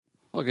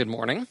Well, good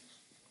morning.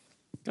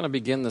 I'm going to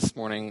begin this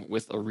morning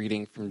with a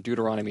reading from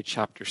Deuteronomy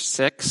chapter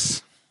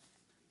 6,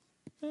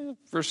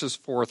 verses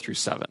 4 through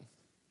 7.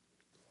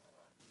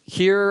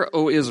 Hear,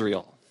 O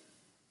Israel,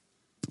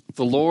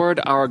 the Lord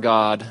our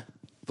God,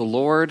 the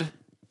Lord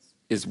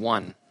is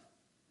one.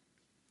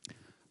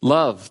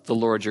 Love the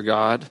Lord your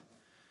God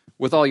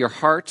with all your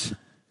heart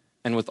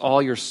and with all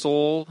your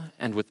soul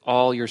and with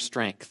all your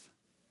strength.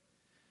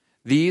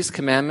 These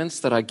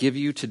commandments that I give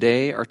you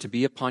today are to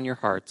be upon your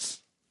hearts.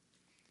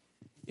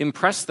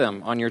 Impress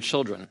them on your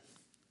children.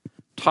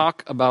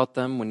 Talk about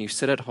them when you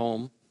sit at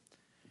home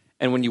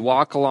and when you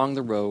walk along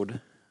the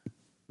road,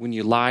 when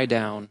you lie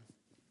down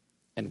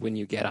and when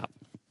you get up.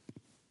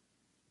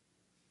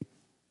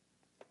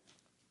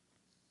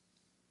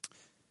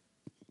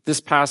 This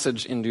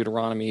passage in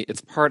Deuteronomy,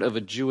 it's part of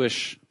a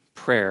Jewish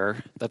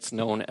prayer that's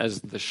known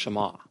as the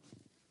Shema.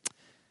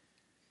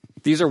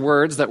 These are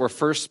words that were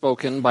first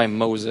spoken by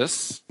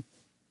Moses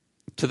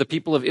to the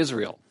people of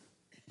Israel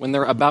when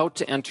they're about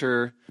to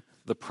enter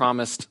the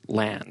promised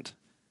land.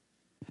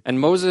 And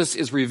Moses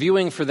is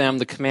reviewing for them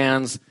the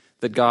commands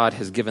that God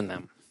has given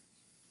them.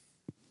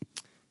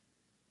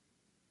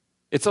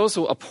 It's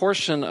also a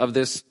portion of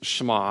this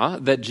Shema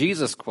that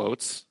Jesus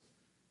quotes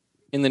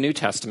in the New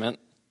Testament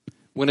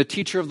when a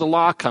teacher of the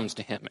law comes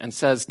to him and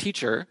says,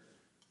 "Teacher,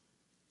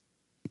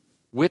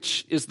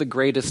 which is the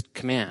greatest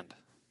command?"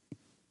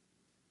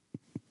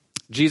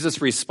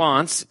 Jesus'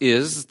 response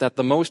is that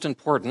the most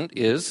important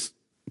is,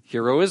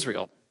 "Hear, O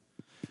Israel,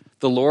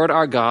 the Lord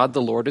our God,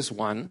 the Lord is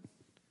one,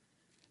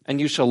 and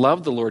you shall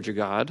love the Lord your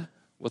God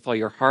with all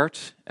your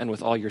heart and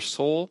with all your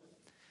soul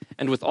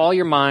and with all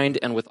your mind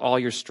and with all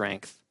your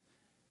strength.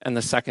 And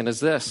the second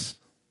is this,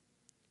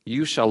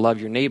 you shall love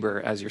your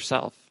neighbor as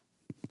yourself.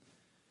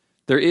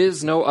 There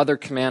is no other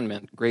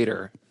commandment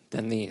greater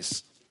than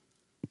these."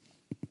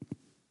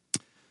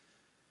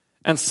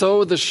 And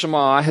so the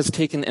Shema has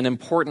taken an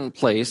important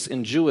place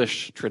in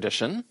Jewish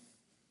tradition,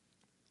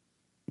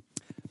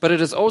 but it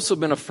has also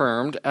been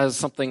affirmed as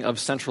something of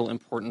central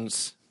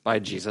importance by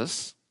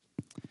Jesus.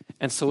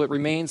 And so it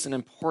remains an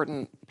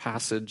important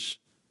passage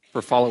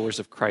for followers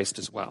of Christ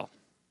as well.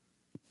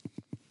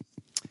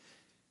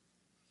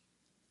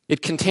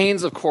 It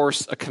contains, of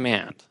course, a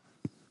command.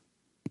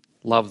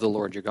 Love the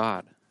Lord your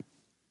God.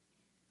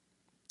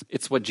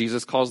 It's what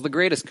Jesus calls the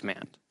greatest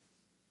command.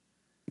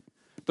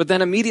 But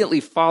then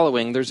immediately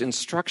following, there's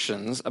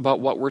instructions about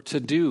what we're to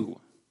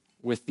do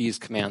with these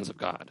commands of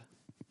God.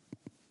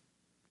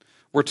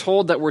 We're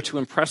told that we're to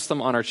impress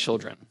them on our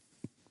children,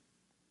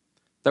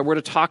 that we're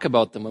to talk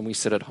about them when we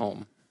sit at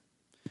home,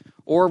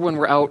 or when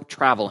we're out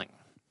traveling,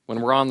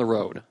 when we're on the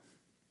road,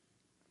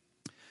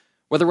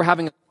 whether we're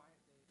having a quiet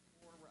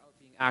day or we're out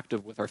being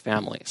active with our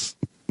families.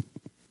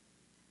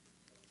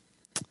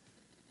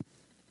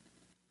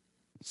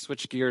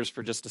 Switch gears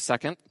for just a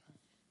second.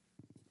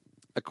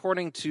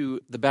 According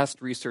to the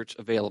best research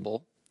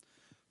available,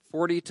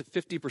 40 to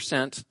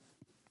 50%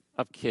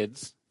 of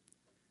kids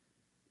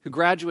who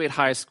graduate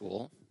high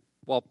school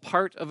while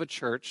part of a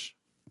church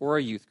or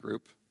a youth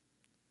group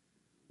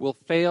will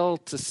fail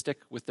to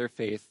stick with their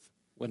faith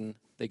when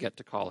they get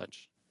to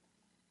college.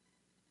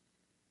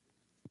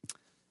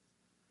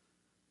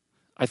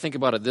 I think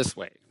about it this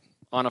way.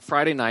 On a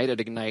Friday night at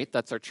Ignite,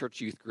 that's our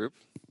church youth group,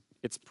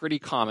 it's pretty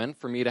common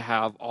for me to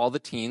have all the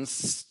teens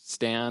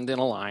stand in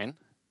a line,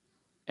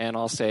 and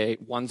I'll say,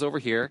 1's over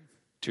here,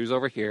 2's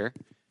over here,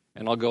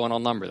 and I'll go and I'll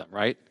number them,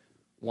 right?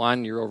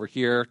 1, you're over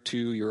here,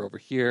 2, you're over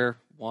here,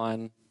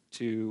 1,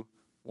 2,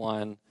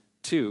 1,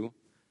 2.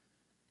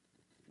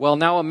 Well,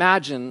 now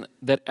imagine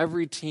that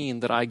every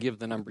teen that I give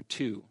the number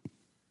 2,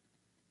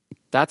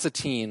 that's a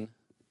teen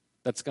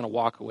that's going to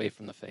walk away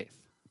from the faith.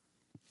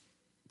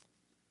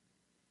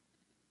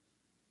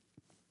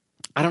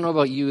 I don't know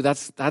about you,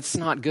 that's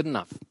not good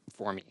enough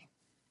for me.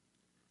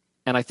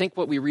 And I think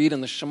what we read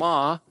in the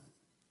Shema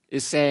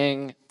is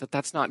saying that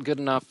that's not good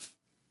enough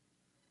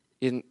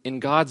in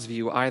God's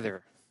view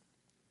either.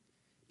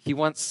 He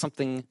wants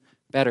something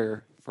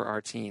better for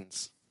our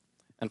teens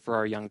and for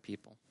our young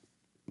people.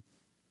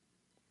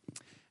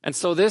 And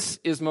so this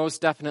is most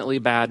definitely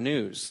bad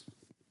news.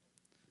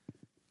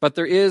 But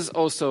there is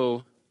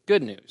also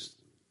good news.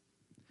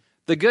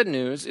 The good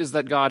news is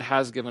that God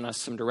has given us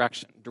some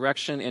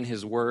direction in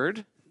His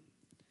Word,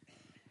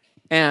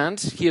 and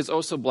He has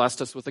also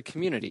blessed us with a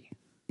community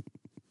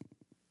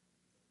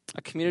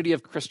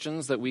of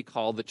Christians that we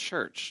call the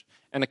church,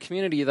 and a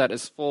community that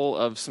is full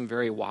of some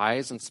very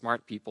wise and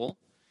smart people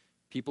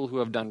who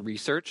have done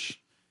research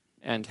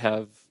and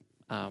have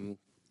and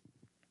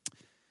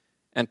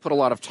put a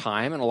lot of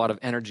time and a lot of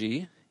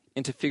energy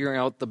into figuring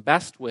out the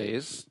best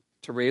ways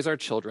to raise our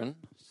children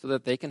so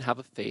that they can have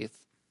a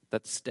faith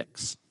that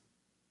sticks.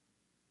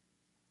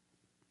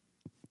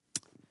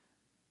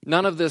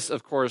 None of this,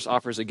 of course,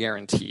 offers a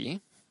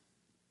guarantee.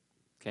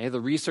 Okay, the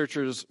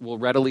researchers will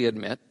readily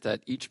admit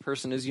that each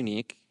person is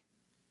unique,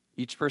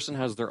 each person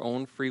has their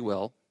own free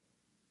will,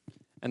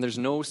 and there's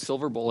no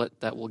silver bullet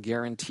that will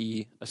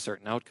guarantee a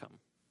certain outcome.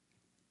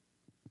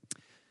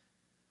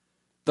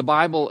 The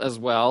Bible as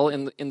well,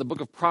 in the book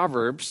of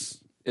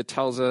Proverbs, it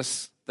tells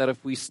us that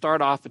if we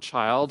start off a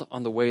child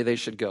on the way they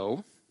should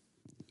go,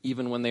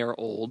 even when they are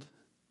old,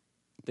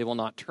 they will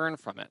not turn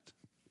from it.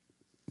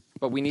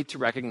 But we need to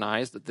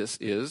recognize that this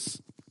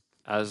is,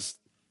 as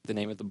the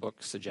name of the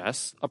book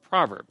suggests, a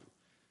proverb.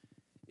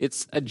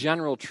 It's a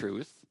general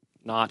truth,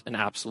 not an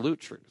absolute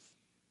truth.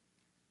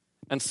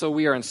 And so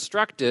we are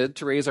instructed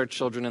to raise our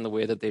children in the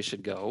way that they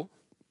should go,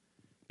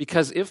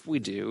 because if we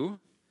do,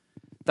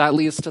 that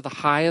leads to the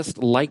highest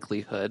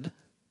likelihood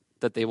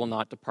that they will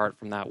not depart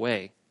from that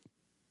way.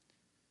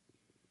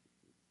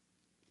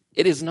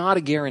 It is not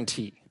a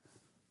guarantee.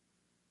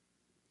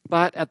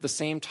 But at the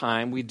same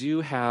time, we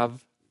do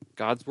have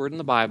God's word in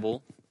the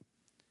Bible,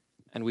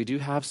 and we do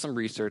have some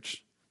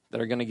research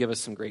that are going to give us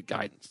some great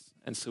guidance.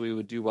 And so we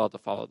would do well to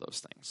follow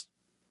those things.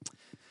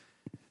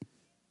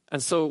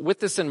 And so with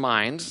this in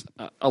mind,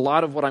 a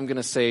lot of what I'm going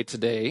to say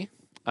today,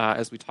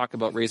 as we talk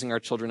about raising our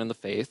children in the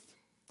faith,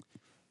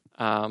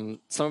 some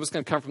of it's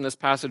going to come from this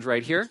passage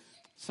right here.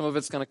 Some of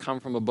it's going to come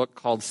from a book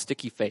called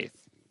Sticky Faith.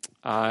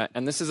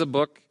 And this is a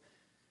book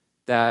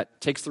that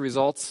takes the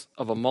results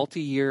of a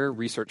multi-year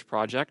research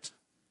project,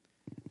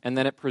 and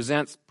then it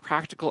presents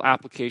practical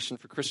application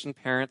for Christian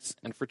parents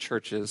and for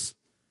churches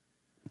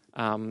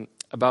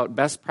about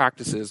best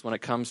practices when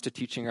it comes to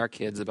teaching our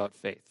kids about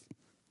faith.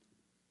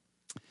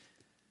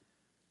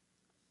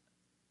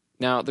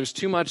 Now, there's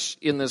too much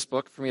in this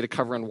book for me to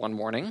cover in one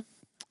morning,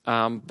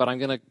 but I'm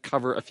going to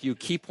cover a few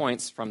key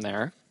points from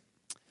there.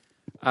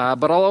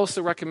 But I'll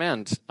also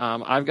recommend,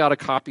 I've got a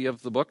copy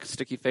of the book,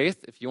 Sticky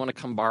Faith. If you want to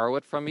come borrow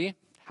it from me,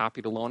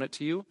 happy to loan it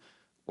to you.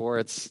 Or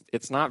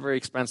it's not very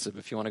expensive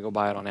if you want to go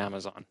buy it on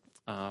Amazon.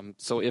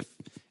 So if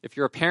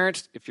you're a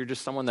parent, if you're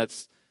just someone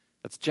that's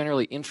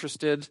generally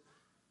interested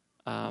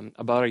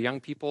about our young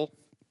people,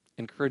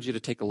 I encourage you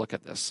to take a look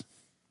at this.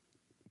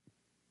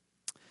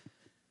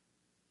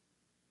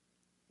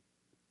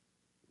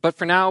 But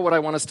for now, what I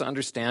want us to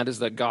understand is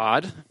that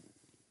God,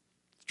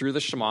 through the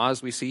Shema,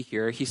 as we see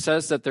here, he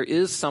says that there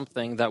is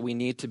something that we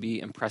need to be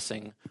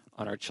impressing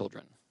on our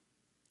children.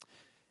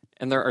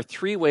 And there are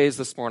three ways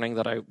this morning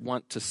that I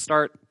want to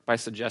start by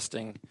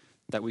suggesting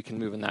that we can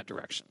move in that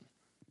direction.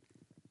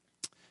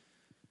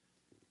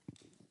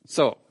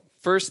 So,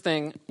 first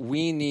thing,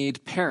 we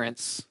need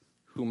parents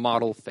who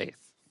model faith.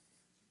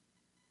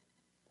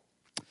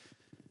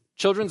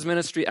 Children's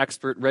ministry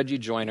expert Reggie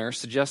Joyner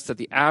suggests that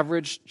the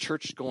average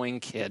church-going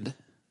kid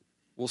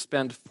will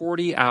spend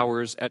 40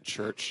 hours at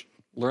church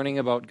learning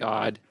about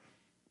God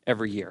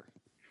every year.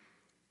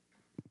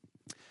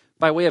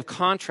 By way of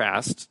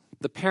contrast,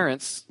 the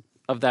parents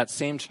of that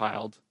same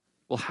child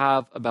will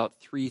have about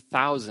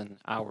 3,000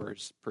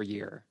 hours per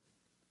year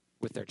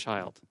with their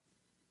child.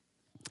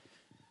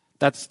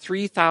 That's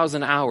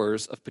 3,000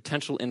 hours of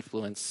potential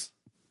influence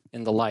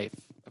in the life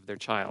of their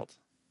child.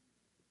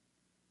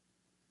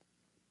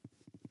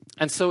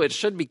 And so it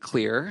should be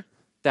clear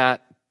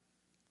that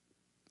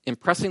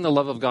impressing the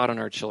love of God on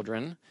our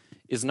children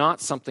is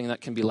not something that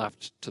can be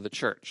left to the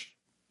church.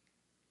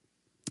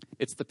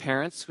 It's the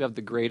parents who have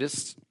the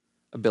greatest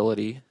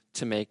ability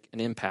to make an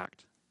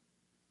impact.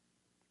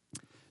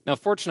 Now,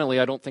 fortunately,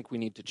 I don't think we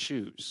need to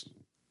choose.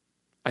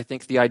 I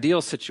think the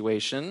ideal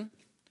situation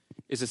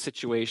is a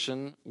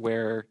situation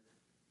where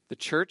the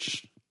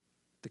church,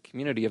 the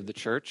community of the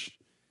church,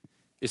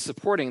 is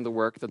supporting the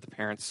work that the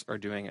parents are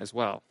doing as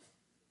well.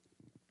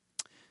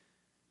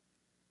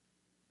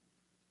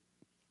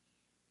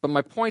 But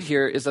my point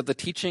here is that the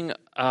teaching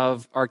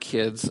of our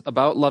kids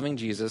about loving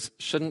Jesus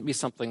shouldn't be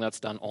something that's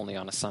done only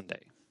on a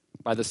Sunday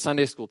by the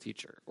Sunday school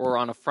teacher or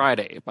on a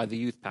Friday by the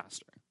youth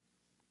pastor.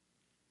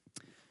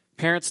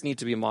 Parents need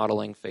to be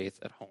modeling faith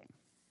at home.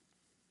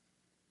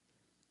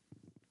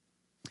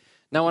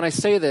 Now, when I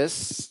say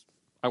this,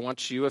 I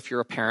want you, if you're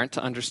a parent,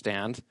 to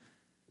understand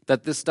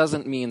that this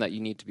doesn't mean that you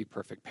need to be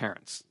perfect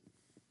parents.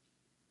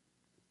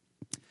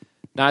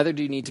 Neither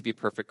do you need to be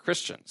perfect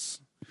Christians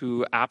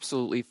who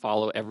absolutely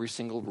follow every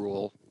single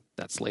rule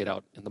that's laid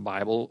out in the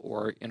Bible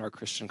or in our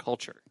Christian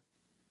culture.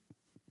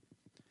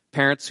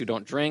 Parents who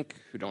don't drink,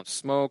 who don't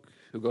smoke,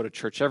 who go to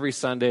church every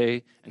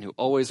Sunday, and who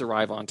always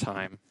arrive on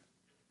time.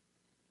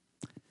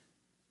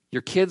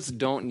 Your kids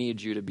don't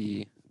need you to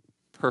be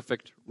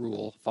perfect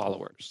rule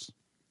followers.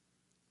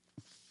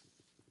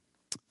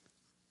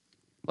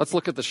 Let's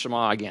look at the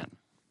Shema again.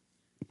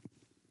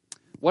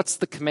 What's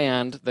the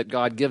command that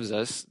God gives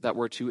us that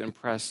we're to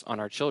impress on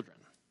our children?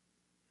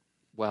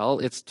 Well,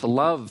 it's to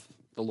love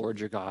the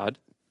Lord your God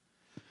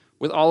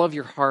with all of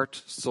your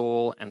heart,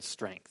 soul, and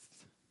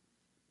strength.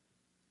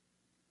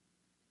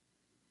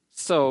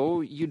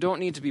 So, you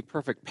don't need to be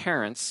perfect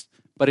parents,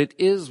 but it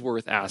is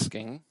worth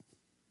asking,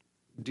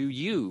 do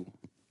you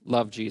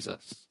love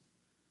Jesus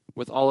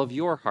with all of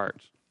your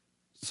heart,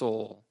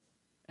 soul,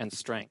 and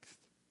strength?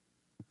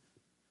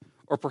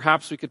 Or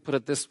perhaps we could put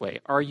it this way,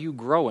 are you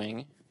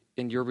growing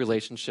in your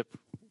relationship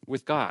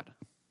with God?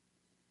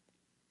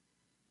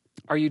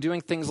 Are you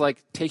doing things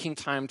like taking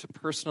time to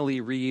personally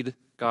read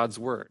God's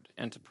word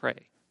and to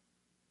pray?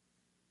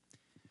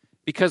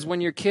 Because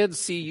when your kids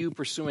see you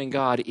pursuing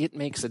God, it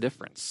makes a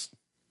difference.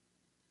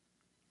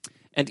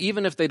 And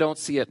even if they don't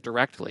see it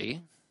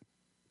directly,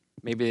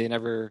 maybe they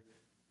never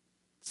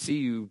see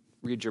you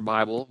read your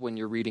Bible when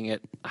you're reading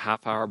it a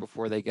half hour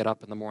before they get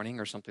up in the morning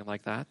or something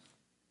like that.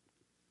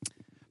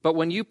 But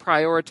when you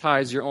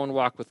prioritize your own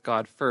walk with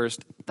God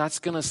first, that's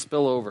going to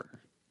spill over.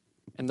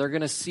 And they're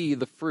going to see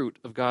the fruit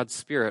of God's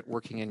Spirit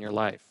working in your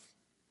life.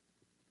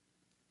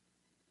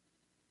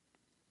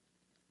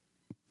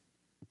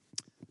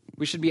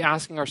 We should be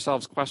asking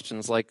ourselves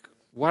questions like,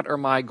 what are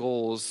my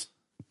goals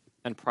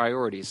and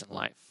priorities in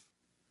life?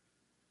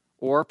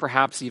 Or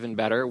perhaps even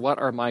better, what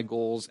are my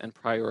goals and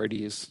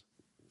priorities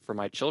for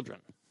my children?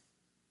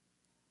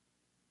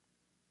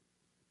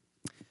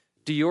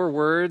 Do your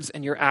words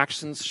and your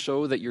actions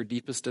show that your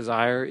deepest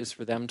desire is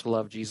for them to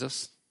love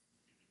Jesus?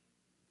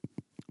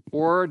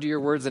 Or do your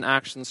words and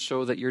actions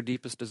show that your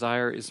deepest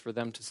desire is for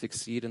them to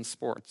succeed in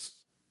sports,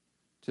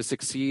 to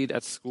succeed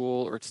at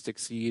school, or to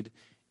succeed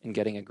in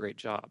getting a great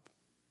job?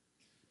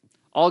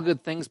 All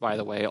good things, by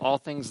the way, all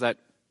things that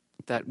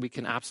we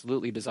can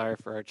absolutely desire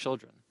for our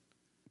children.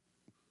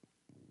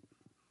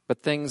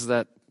 But things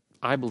that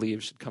I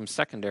believe should come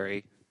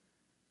secondary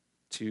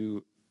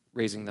to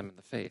raising them in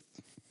the faith.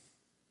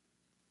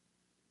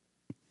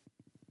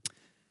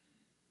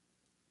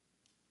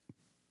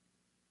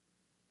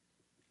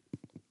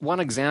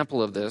 One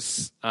example of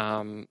this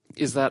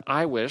is that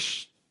I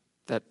wish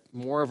that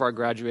more of our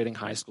graduating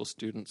high school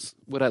students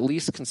would at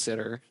least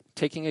consider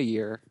taking a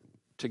year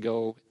to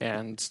go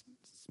and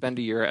spend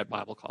a year at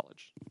Bible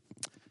college.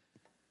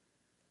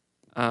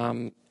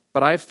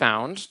 But I've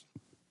found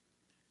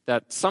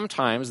that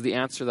sometimes the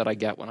answer that I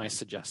get when I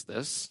suggest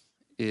this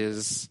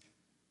is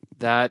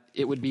that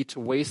it would be to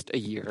waste a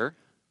year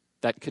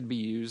that could be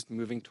used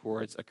moving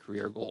towards a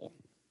career goal.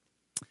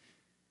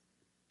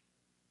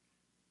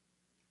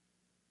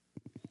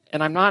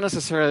 And I'm not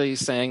necessarily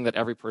saying that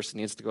every person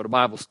needs to go to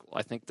Bible school.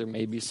 I think there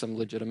may be some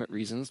legitimate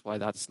reasons why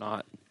that's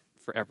not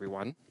for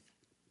everyone.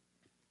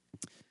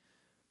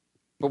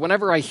 But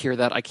whenever I hear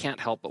that, I can't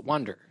help but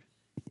wonder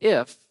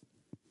if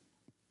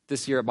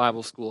this year at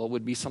Bible school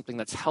would be something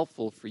that's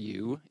helpful for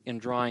you in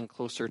drawing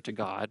closer to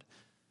God,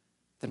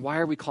 then why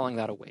are we calling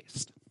that a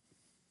waste?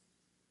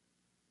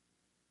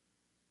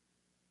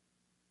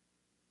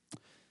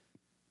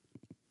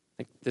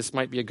 I think this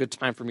might be a good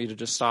time for me to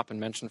just stop and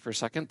mention for a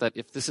second that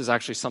if this is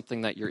actually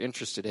something that you're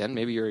interested in,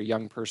 maybe you're a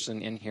young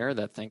person in here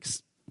that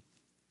thinks,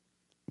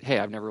 hey,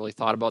 I've never really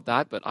thought about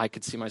that, but I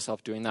could see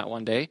myself doing that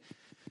one day.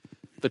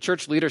 The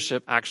church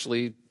leadership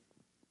actually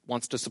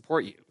wants to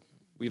support you.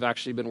 We've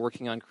actually been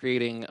working on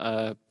creating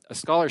a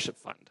scholarship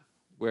fund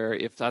where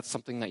if that's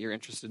something that you're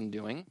interested in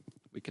doing,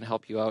 we can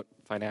help you out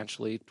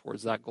financially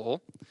towards that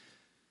goal.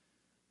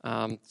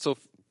 So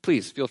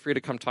please feel free to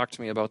come talk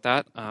to me about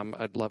that.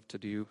 I'd love to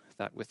do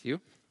that with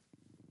you.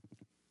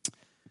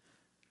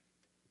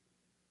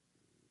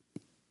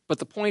 But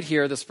the point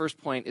here, this first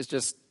point, is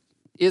just,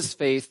 is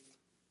faith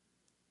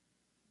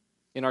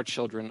in our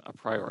children a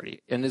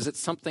priority? And is it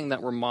something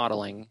that we're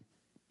modeling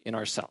in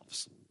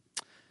ourselves?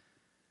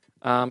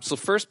 So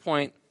first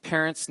point,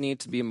 parents need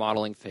to be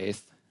modeling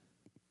faith.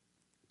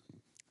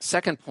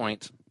 Second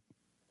point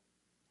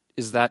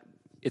is that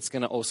it's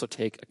going to also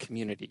take a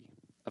community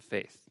of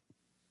faith.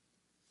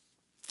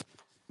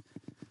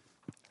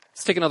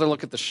 Let's take another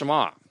look at the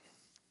Shema.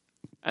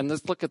 And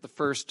let's look at the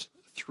first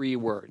three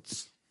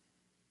words.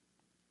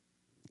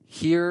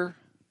 Hear,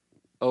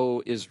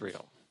 O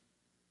Israel.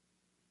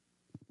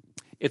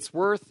 It's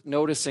worth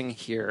noticing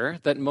here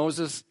that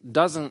Moses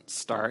doesn't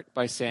start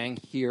by saying,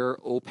 hear,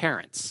 O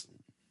parents.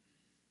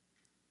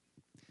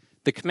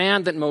 The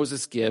command that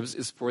Moses gives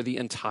is for the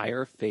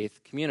entire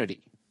faith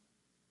community.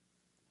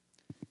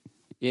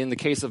 In the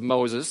case of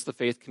Moses, the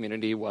faith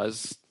community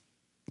was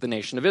the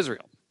nation of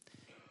Israel.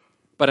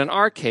 But in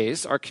our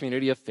case, our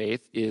community of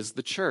faith is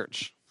the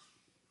church.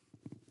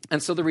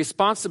 And so the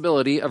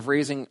responsibility of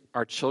raising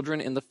our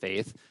children in the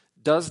faith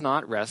does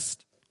not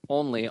rest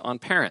only on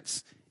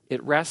parents.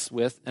 It rests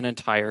with an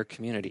entire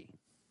community.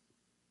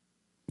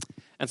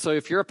 And so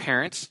if you're a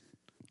parent,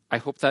 I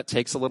hope that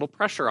takes a little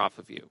pressure off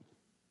of you.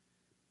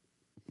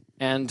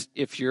 And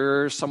if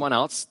you're someone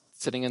else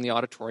sitting in the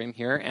auditorium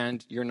here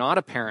and you're not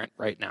a parent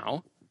right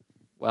now,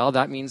 well,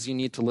 that means you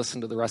need to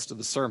listen to the rest of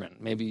the sermon.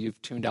 Maybe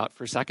you've tuned out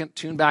for a second.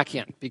 Tune back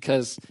in,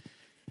 because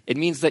it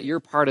means that you're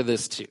part of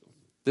this too.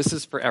 This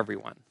is for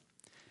everyone.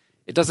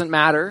 It doesn't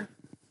matter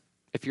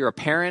if you're a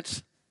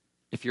parent,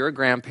 if you're a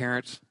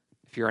grandparent,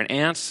 if you're an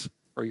aunt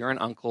or you're an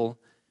uncle,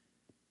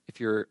 if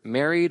you're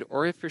married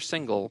or if you're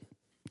single,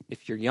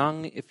 if you're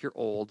young, if you're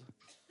old.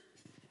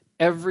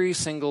 Every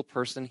single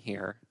person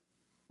here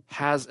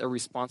has a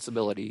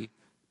responsibility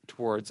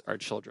towards our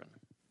children.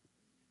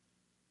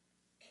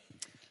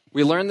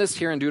 We learn this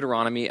here in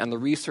Deuteronomy, and the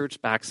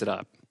research backs it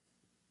up.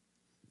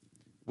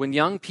 When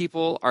young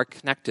people are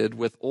connected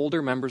with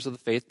older members of the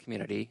faith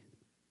community,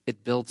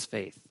 it builds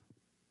faith.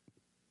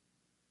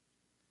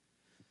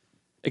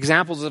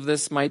 Examples of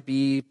this might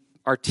be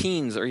our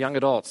teens or young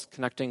adults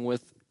connecting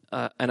with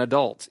an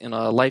adult in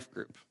a life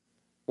group.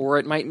 Or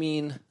it might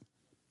mean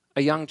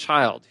a young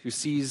child who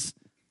sees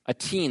a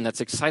teen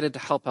that's excited to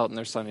help out in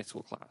their Sunday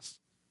school class.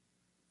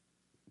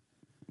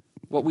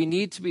 What we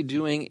need to be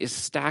doing is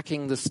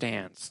stacking the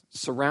stands,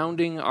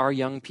 surrounding our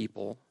young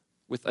people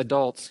with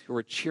adults who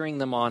are cheering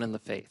them on in the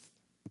faith.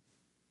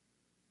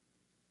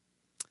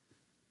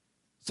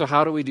 So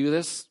how do we do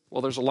this?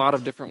 Well, there's a lot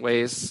of different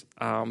ways,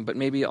 but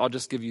maybe I'll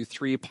just give you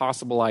 3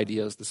 possible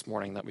ideas this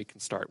morning that we can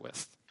start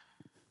with.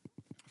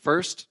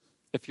 First,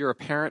 if you're a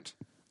parent,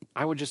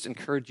 I would just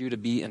encourage you to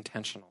be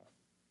intentional.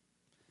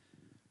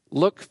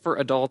 Look for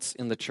adults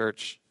in the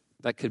church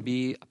that could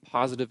be a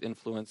positive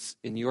influence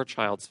in your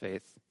child's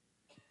faith,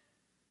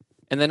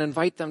 and then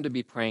invite them to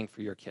be praying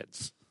for your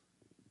kids.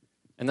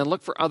 And then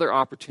look for other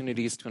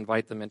opportunities to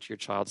invite them into your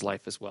child's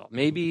life as well.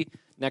 Maybe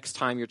next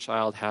time your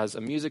child has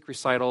a music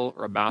recital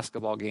or a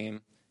basketball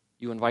game,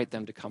 you invite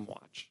them to come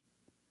watch.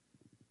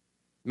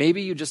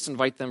 Maybe you just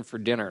invite them for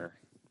dinner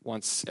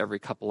once every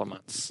couple of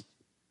months.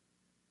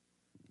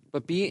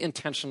 But be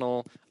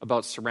intentional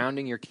about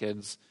surrounding your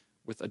kids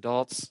with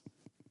adults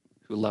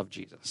who love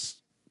Jesus.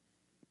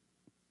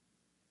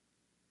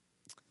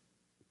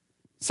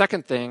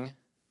 Second thing,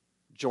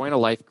 join a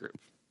life group.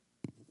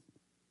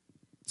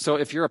 So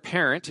if you're a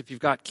parent, if you've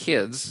got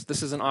kids,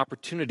 this is an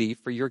opportunity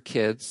for your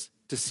kids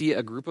to see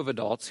a group of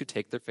adults who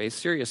take their faith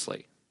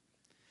seriously.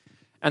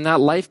 And that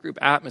life group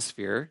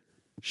atmosphere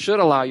should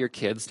allow your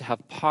kids to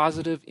have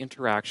positive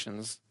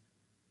interactions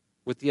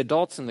with the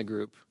adults in the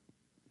group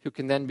who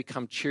can then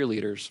become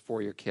cheerleaders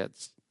for your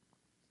kids.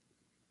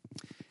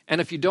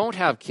 And if you don't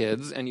have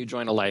kids and you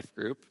join a life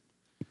group,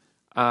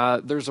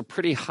 there's a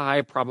pretty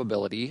high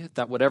probability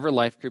that whatever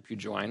life group you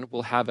join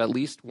will have at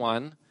least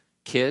one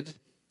kid,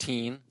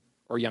 teen,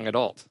 or young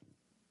adult.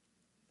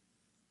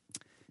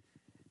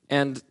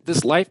 And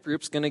this life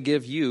group's going to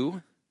give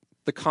you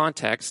the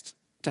context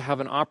to have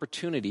an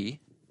opportunity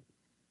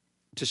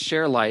to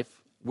share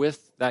life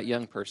with that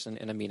young person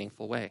in a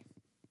meaningful way.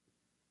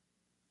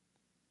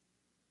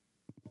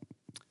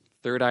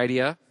 Third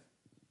idea,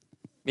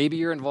 maybe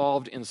you're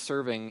involved in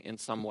serving in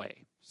some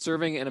way.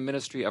 Serving in a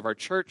ministry of our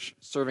church,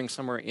 serving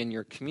somewhere in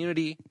your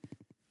community.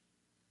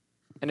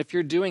 And if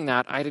you're doing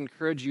that, I'd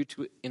encourage you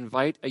to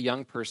invite a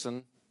young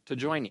person to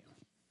join you.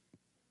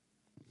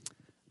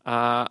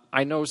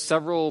 I know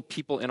several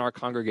people in our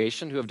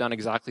congregation who have done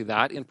exactly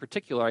that. In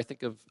particular, I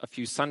think of a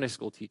few Sunday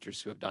school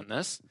teachers who have done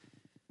this.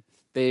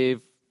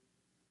 They've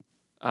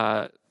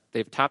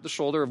tapped the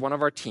shoulder of one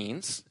of our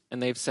teens,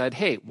 and they've said,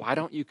 hey, why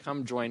don't you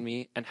come join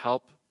me and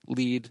help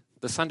lead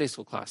the Sunday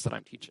school class that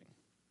I'm teaching?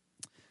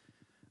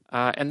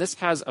 And this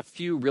has a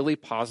few really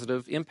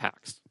positive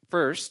impacts.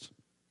 First,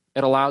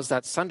 it allows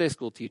that Sunday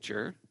school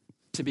teacher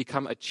to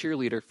become a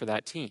cheerleader for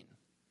that teen.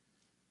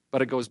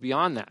 But it goes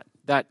beyond that.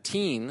 That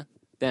teen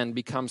then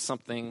becomes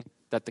something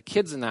that the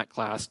kids in that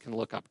class can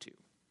look up to.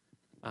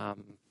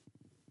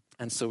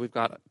 And so we've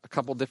got a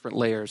couple different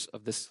layers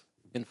of this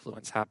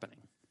influence happening.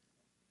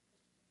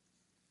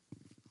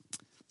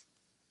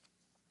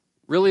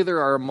 Really, there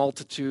are a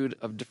multitude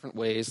of different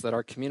ways that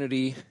our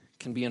community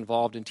can be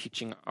involved in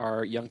teaching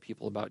our young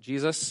people about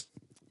Jesus.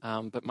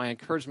 But my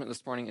encouragement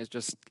this morning is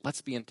just,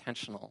 let's be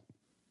intentional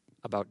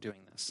about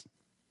doing this.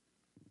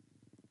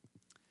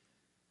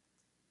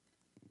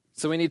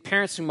 So we need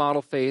parents who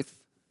model faith.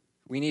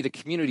 We need a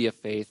community of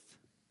faith.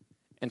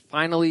 And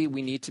finally,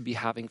 we need to be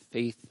having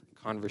faith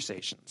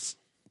conversations.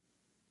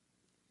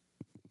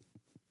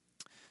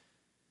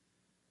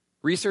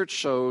 Research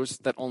shows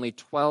that only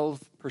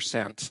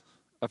 12%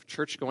 of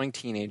church-going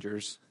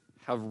teenagers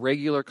have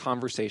regular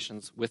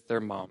conversations with their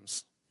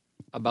moms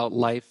about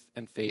life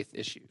and faith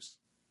issues.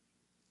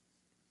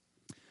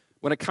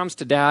 When it comes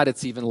to dad,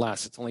 it's even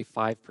less. It's only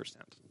 5%.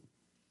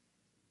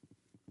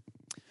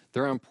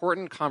 There are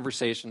important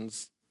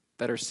conversations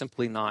that are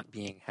simply not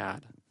being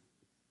had.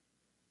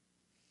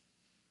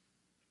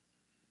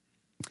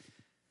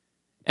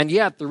 And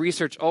yet, the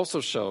research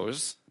also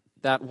shows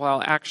that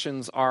while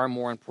actions are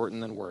more important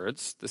than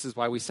words, this is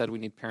why we said we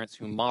need parents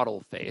who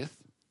model faith,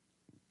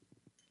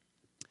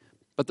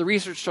 but the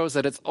research shows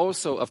that it's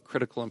also of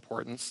critical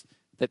importance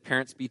that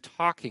parents be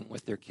talking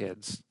with their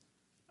kids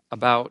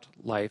about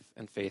life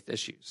and faith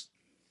issues.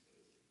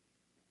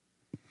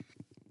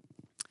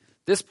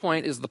 This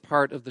point is the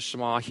part of the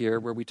Shema here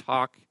where we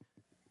talk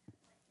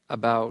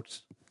about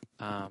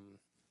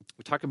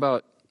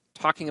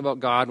talking about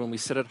God when we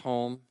sit at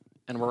home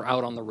and we're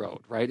out on the road,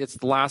 right? It's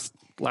the last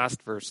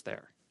verse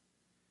there.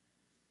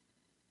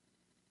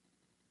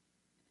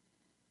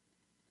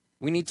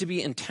 We need to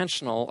be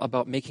intentional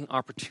about making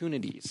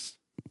opportunities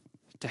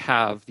to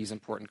have these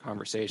important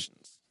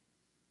conversations.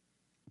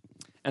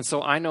 And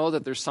so I know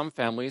that there's some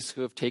families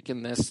who have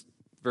taken this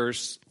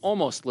verse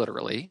almost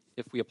literally,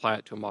 if we apply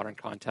it to a modern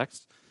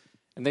context,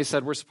 and they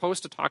said we're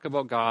supposed to talk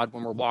about God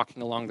when we're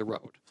walking along the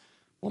road.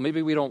 Well,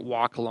 maybe we don't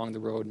walk along the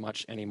road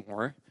much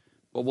anymore,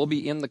 but we'll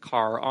be in the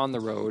car on the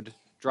road,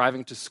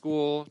 driving to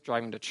school,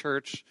 driving to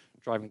church,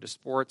 driving to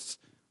sports,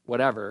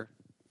 whatever.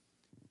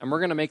 And we're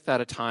going to make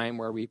that a time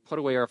where we put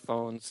away our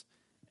phones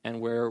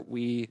and where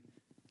we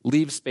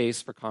leave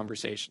space for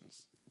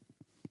conversations.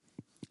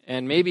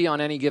 And maybe on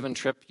any given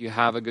trip you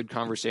have a good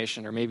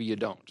conversation, or maybe you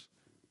don't.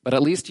 But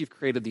at least you've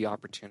created the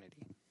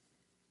opportunity.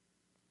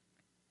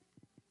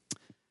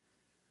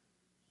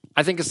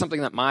 I think is something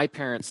that my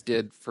parents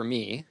did for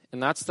me,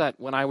 and that's that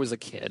when I was a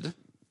kid,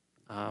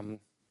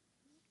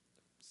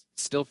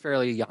 still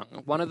fairly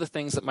young, one of the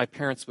things that my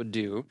parents would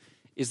do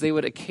is they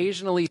would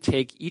occasionally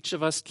take each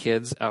of us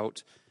kids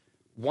out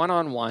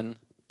one-on-one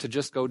to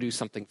just go do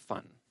something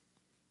fun.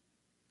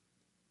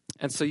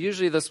 And so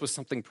usually this was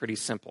something pretty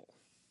simple.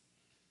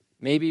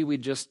 Maybe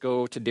we'd just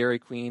go to Dairy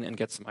Queen and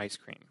get some ice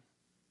cream.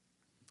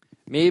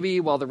 Maybe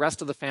while the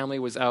rest of the family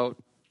was out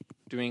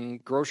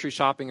doing grocery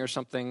shopping or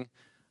something,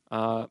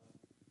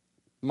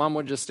 Mom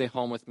would just stay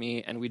home with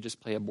me and we'd just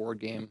play a board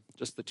game,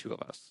 just the two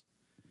of us.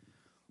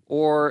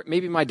 Or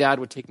maybe my dad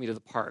would take me to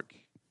the park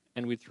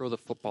and we'd throw the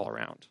football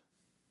around.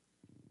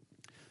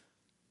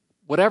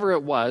 Whatever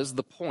it was,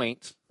 the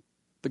point,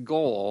 the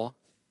goal,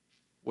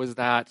 was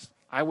that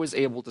I was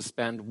able to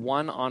spend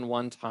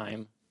one-on-one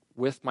time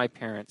with my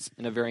parents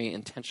in a very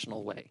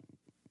intentional way.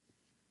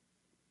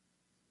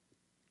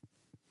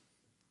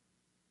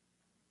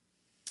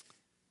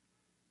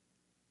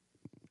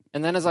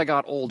 And then as I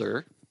got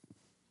older,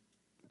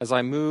 as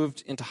I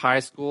moved into high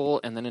school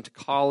and then into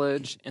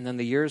college and then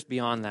the years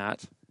beyond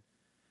that,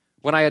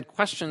 when I had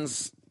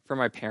questions for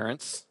my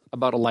parents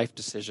about a life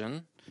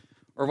decision,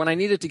 or when I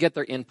needed to get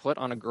their input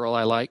on a girl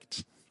I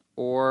liked,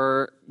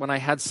 or when I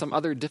had some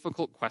other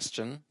difficult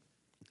question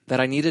that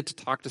I needed to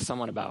talk to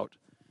someone about,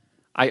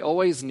 I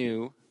always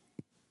knew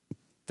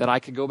that I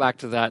could go back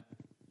to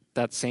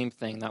that same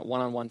thing, that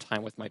one-on-one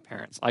time with my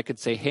parents. I could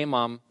say, hey,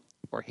 Mom,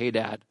 or hey,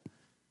 Dad,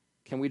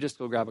 can we just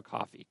go grab a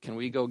coffee? Can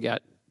we go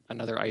get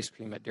another ice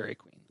cream at Dairy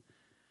Queen?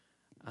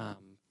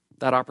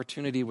 That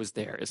opportunity was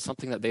there. It's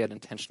something that they had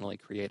intentionally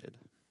created.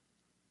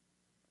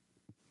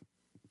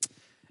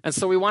 And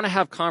so we want to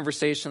have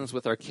conversations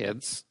with our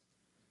kids.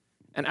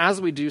 And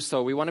as we do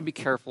so, we want to be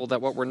careful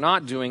that what we're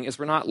not doing is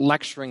we're not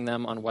lecturing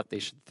them on what they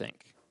should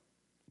think.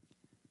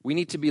 We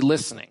need to be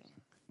listening.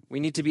 We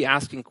need to be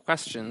asking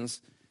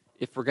questions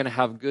if we're going to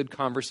have good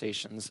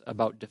conversations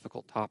about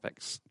difficult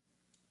topics.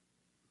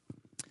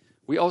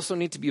 We also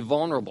need to be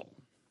vulnerable.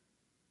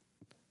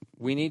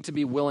 We need to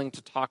be willing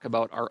to talk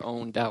about our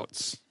own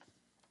doubts.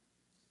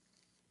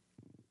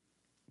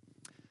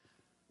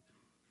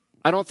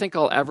 I don't think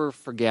I'll ever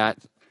forget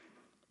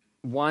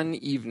one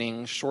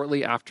evening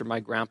shortly after my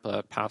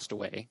grandpa passed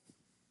away,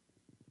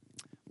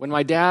 when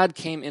my dad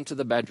came into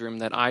the bedroom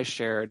that I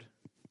shared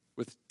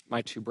with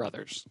my two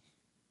brothers.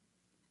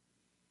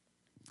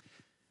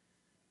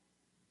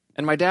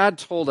 And my dad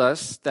told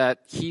us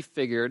that he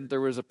figured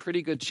there was a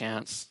pretty good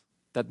chance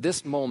that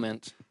this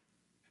moment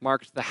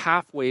marked the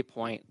halfway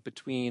point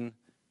between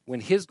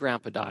when his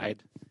grandpa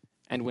died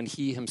and when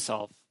he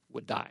himself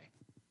would die.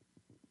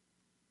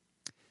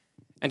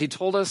 And he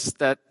told us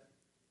that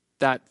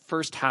that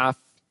first half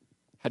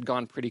had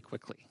gone pretty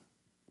quickly.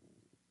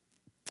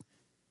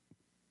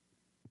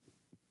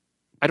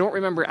 I don't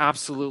remember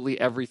absolutely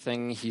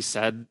everything he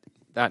said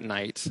that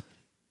night,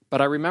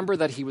 but I remember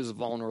that he was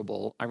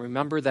vulnerable. I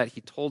remember that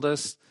he told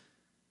us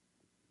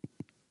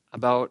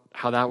about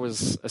how that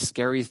was a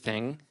scary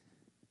thing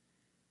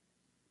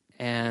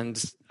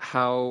and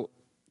how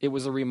it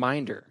was a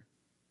reminder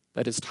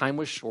that his time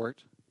was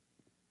short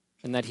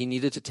and that he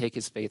needed to take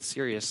his faith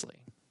seriously.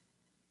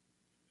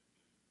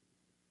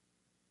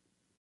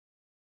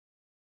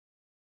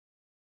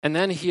 And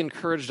then he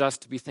encouraged us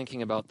to be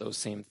thinking about those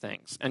same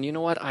things. And you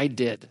know what? I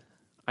did.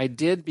 I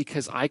did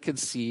because I could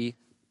see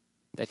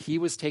that he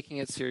was taking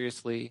it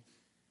seriously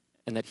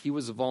and that he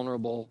was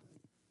vulnerable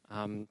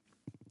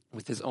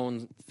with his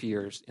own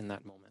fears in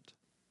that moment.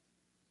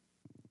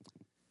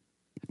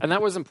 And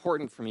that was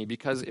important for me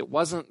because it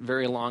wasn't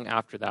very long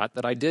after that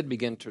I did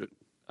begin to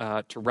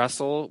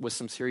wrestle with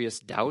some serious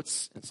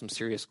doubts and some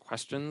serious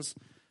questions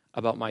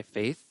about my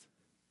faith.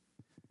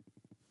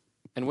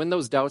 And when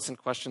those doubts and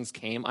questions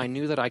came, I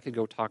knew that I could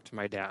go talk to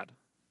my dad,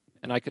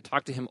 and I could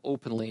talk to him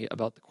openly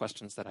about the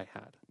questions that I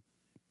had.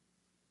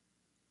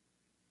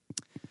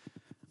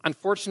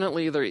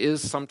 Unfortunately, there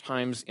is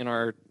sometimes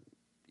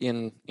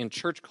in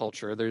church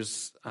culture,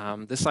 there's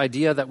this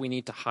idea that we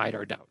need to hide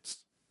our doubts,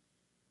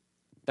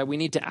 that we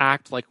need to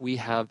act like we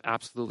have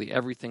absolutely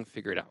everything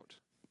figured out.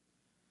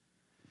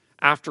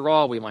 After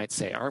all, we might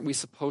say, aren't we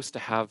supposed to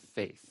have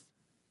faith?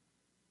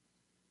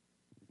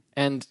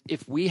 And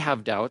if we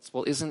have doubts,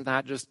 well, isn't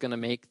that just going to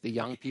make the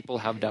young people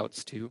have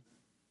doubts too?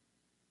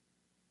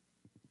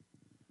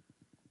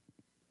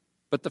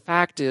 But the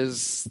fact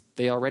is,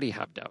 they already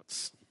have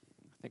doubts.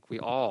 I think we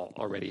all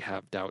already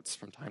have doubts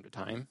from time to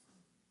time.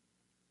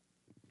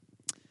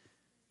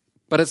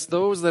 But it's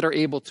those that are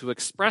able to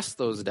express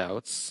those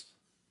doubts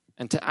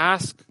and to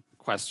ask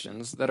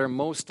questions that are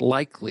most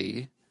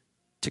likely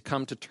to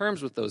come to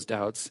terms with those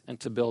doubts and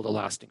to build a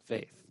lasting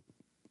faith.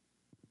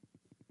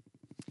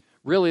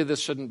 Really, this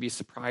shouldn't be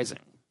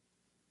surprising.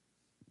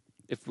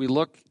 If we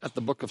look at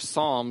the book of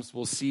Psalms,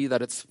 we'll see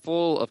that it's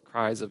full of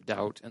cries of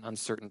doubt and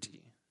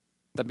uncertainty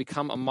that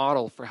become a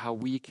model for how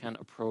we can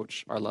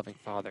approach our loving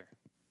Father.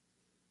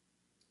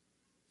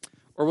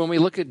 Or when we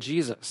look at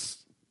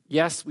Jesus,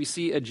 yes, we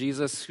see a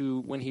Jesus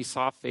who, when he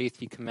saw faith,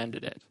 he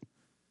commended it.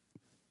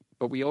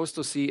 But we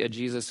also see a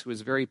Jesus who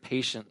is very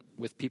patient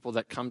with people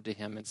that come to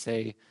him and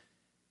say,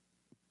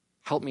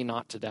 help me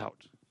not to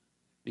doubt,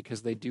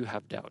 because they do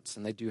have doubts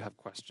and they do have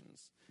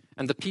questions.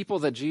 And the people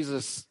that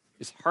Jesus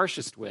is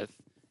harshest with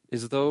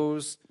is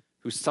those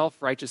who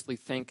self-righteously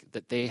think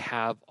that they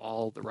have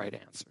all the right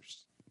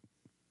answers.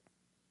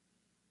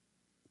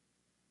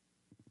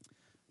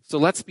 So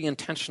let's be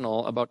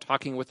intentional about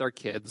talking with our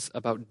kids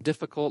about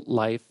difficult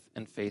life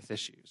and faith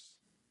issues.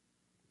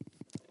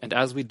 And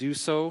as we do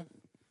so,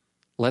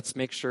 let's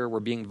make sure we're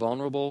being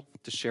vulnerable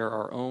to share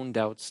our own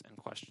doubts and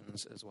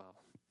questions as well.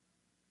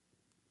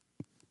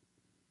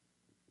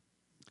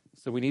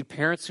 So we need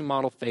parents who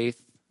model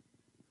faith,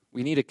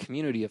 we need a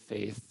community of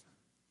faith,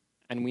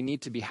 and we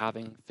need to be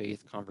having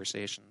faith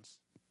conversations.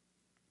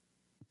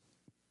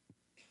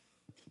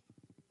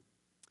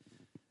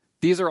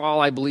 These are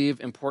all, I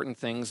believe, important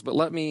things, but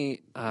let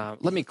me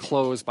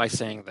close by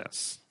saying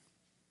this.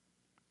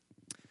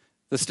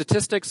 The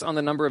statistics on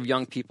the number of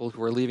young people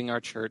who are leaving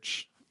our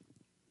church,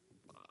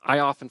 I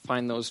often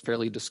find those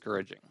fairly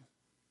discouraging.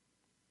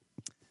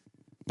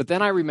 But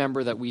then I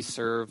remember that we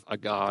serve a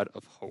God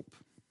of hope.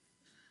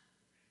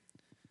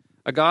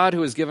 A God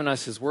who has given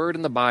us his word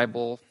in the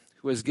Bible,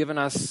 who has given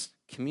us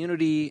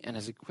community and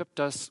has equipped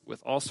us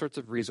with all sorts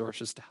of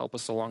resources to help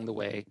us along the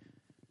way,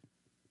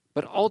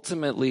 but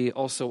ultimately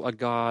also a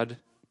God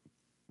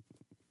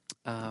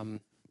who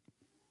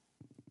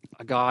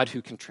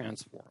can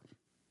transform.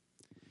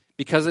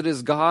 Because it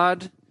is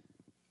God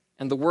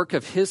and the work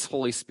of his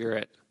Holy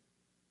Spirit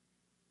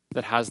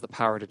that has the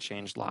power to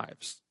change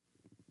lives.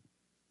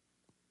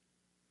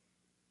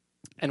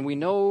 And we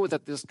know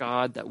that this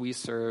God that we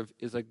serve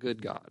is a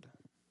good God.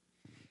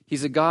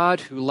 He's a God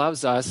who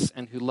loves us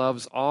and who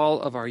loves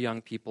all of our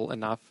young people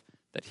enough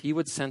that he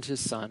would send his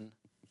Son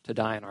to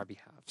die on our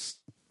behalves.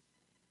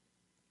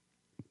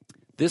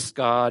 This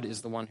God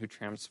is the one who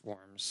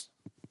transforms,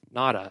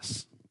 not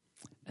us,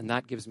 and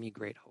that gives me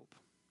great hope.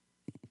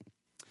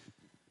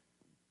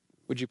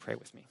 Would you pray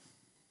with me?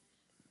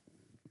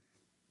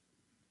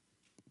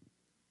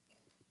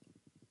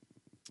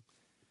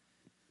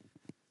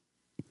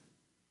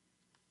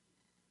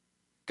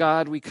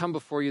 God, we come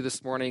before you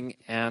this morning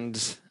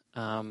and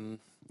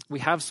we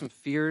have some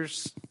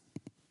fears,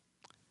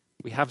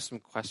 we have some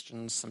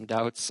questions, some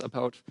doubts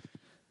about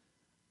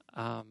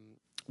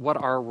what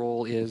our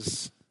role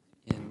is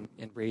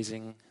in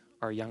raising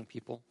our young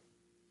people.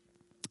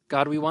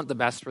 God, we want the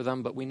best for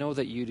them, but we know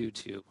that you do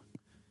too.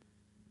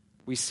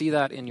 We see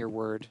that in your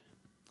word.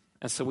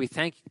 And so we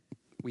thank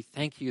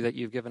you that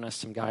you've given us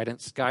some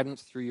guidance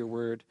through your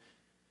word,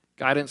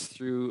 guidance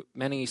through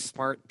many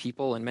smart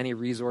people and many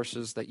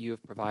resources that you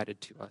have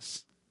provided to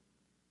us.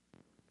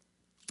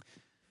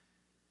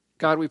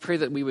 God, we pray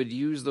that we would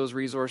use those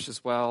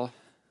resources well,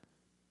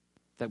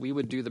 that we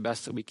would do the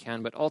best that we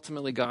can. But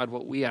ultimately, God,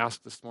 what we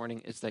ask this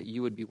morning is that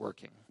you would be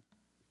working.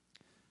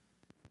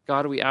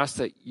 God, we ask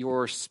that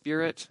your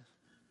Spirit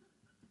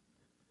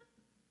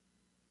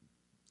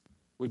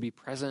would be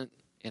present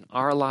in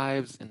our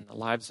lives, in the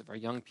lives of our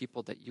young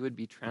people, that you would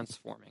be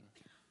transforming.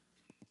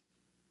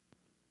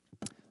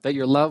 That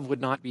your love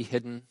would not be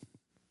hidden,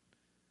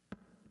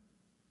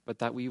 but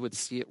that we would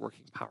see it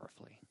working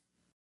powerfully.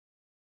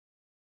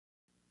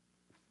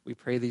 We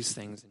pray these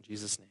things in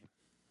Jesus' name.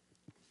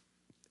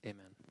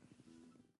 Amen.